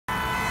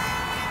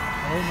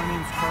Hello, my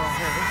name is Carl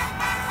Harris.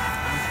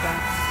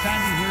 I'm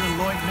standing here in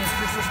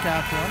Lloydminster,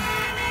 Saskatchewan,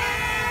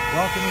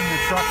 welcoming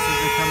the trucks as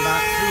they come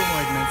back through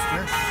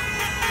Lloydminster,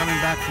 coming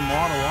back from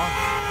Ottawa.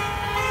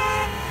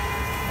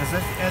 As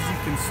you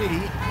can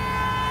see,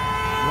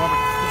 Robert,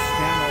 just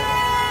stand over.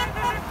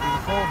 There's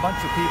a whole bunch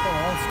of people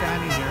all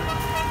standing here,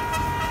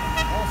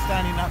 all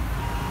standing up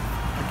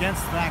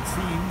against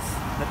vaccines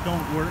that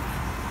don't work,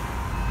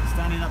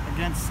 standing up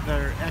against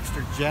their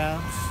extra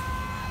jabs.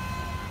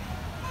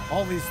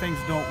 All these things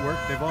don't work.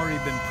 They've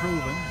already been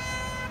proven.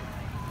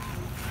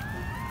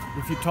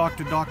 If you talk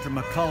to Dr.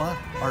 McCullough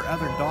or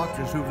other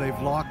doctors who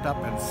they've locked up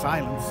and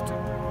silenced,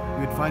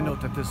 you'd find out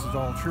that this is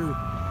all true.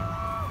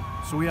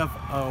 So we have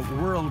a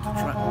world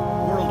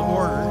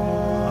order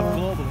of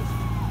globalists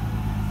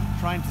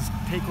trying to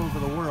take over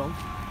the world,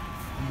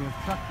 and we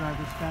have truck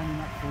drivers standing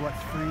up for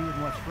what's free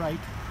and what's right.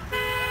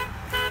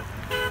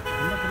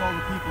 And look at all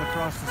the people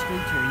across the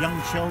street here, young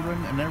children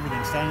and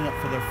everything, standing up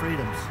for their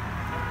freedoms.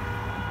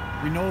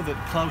 We know that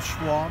Klaus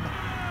Schwab,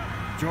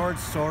 George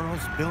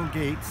Soros, Bill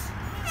Gates,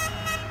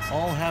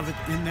 all have it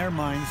in their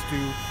minds to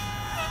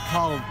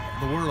cull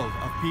the world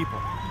of people.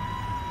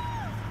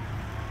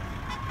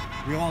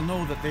 We all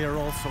know that they are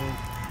also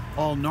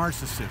all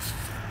narcissists.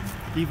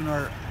 Even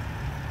our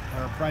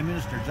Prime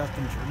Minister,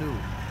 Justin Trudeau,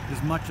 is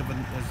as much of a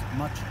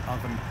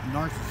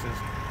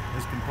narcissist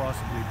as can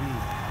possibly be.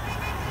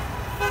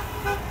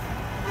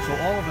 So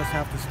all of us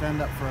have to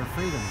stand up for our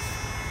freedoms.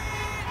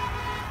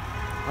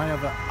 I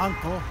have an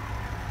uncle,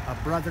 a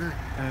brother,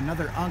 and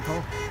another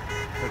uncle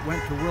that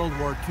went to World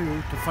War II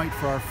to fight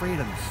for our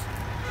freedoms,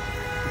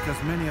 because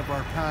many of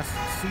our past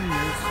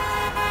seniors,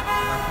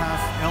 our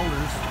past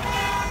elders,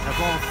 have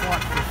all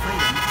fought for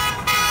freedom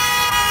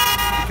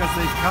because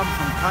they've come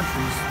from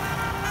countries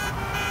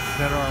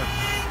that are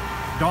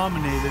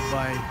dominated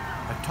by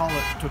a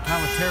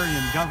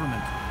totalitarian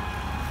government.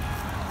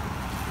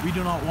 We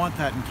do not want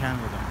that in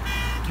Canada.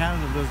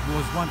 Canada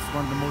was once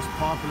one of the most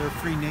popular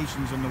free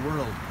nations in the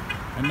world.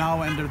 And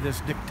now under this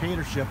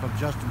dictatorship of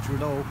Justin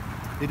Trudeau,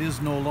 it is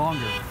no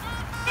longer.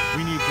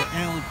 We need to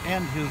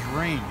end his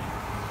reign.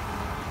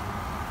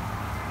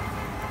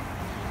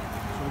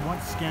 So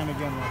once scan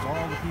again was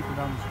all the people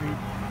down the street,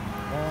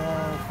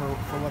 all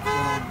for what's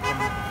going on in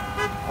Canada.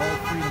 All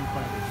freedom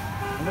fighters.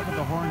 And look at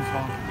the horns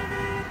honking.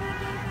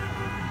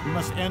 We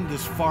must end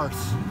this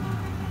farce.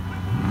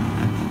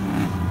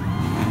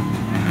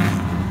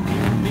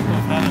 People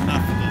have had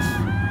enough of this.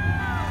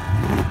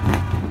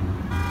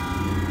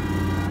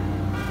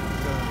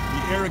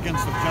 The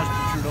arrogance of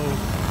Justin Trudeau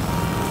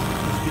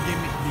is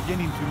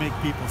beginning to make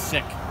people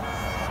sick.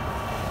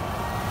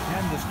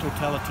 And this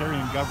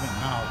totalitarian government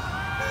now.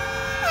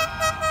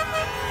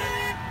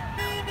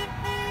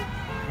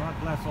 God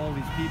bless all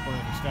these people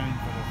that are standing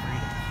for their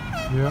freedoms.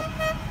 Yeah.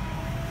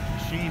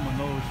 Shame on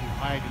those who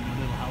hide in the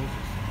little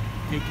houses,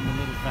 taking the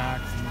little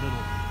vax and the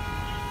little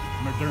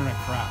Moderna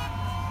crap.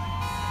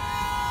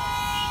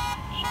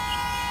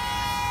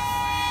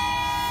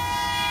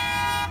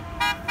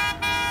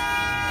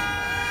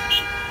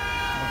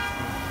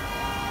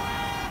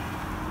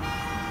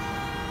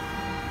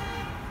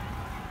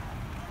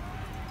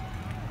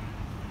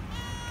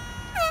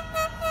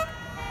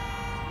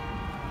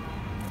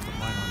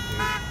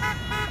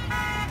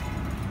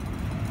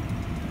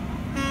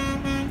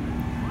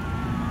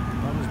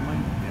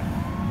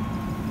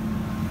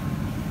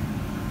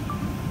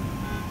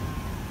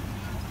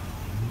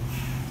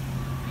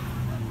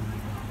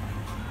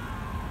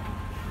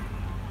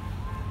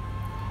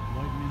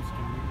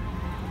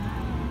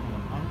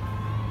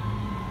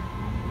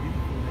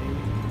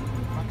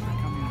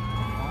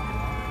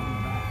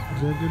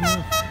 Is that good enough?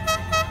 Is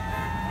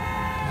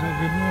that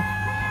good enough?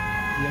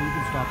 Yeah, you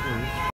can stop there.